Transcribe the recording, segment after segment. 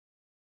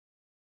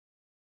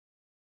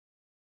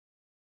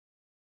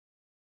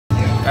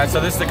So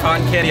this is the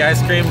cotton candy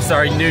ice cream. It's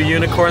our new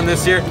unicorn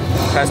this year. It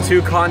has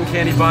 2 cotton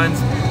candy buns,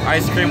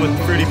 ice cream with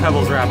fruity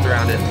pebbles wrapped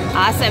around it.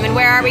 Awesome. And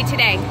where are we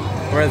today?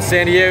 We're at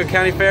San Diego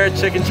County Fair,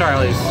 Chicken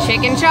Charlie's.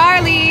 Chicken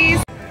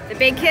Charlie's. The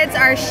big kids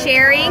are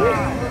sharing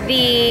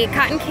the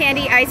cotton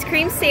candy ice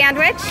cream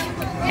sandwich,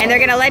 and they're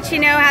gonna let you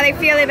know how they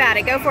feel about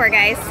it. Go for it,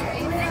 guys.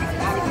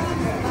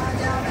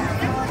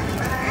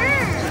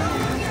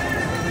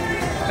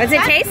 What's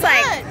it taste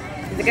like?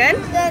 Is it good?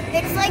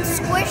 It's like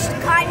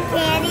squished cotton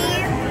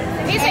candy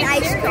and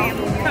ice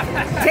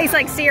cream. Tastes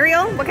like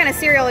cereal? What kind of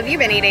cereal have you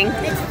been eating?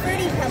 It's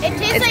fruity pebbles.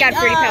 It's got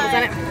fruity pebbles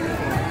in it.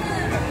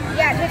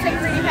 Yeah, it tastes like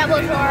fruity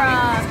pebbles or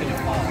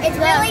it's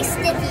really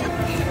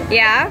sticky.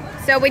 Yeah?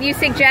 So would you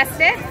suggest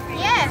it?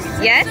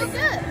 Yes. Yes? It's so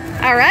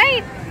good. All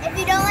right. If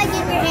you don't like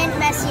getting your hands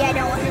messy, I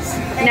don't want to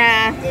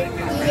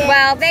Nah.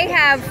 Well, they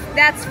have,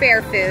 that's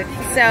fair food.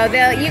 So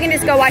you can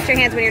just go wash your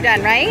hands when you're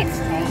done, right?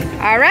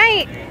 All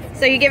right.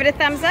 So you give it a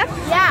thumbs up?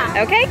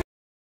 Yeah. Okay.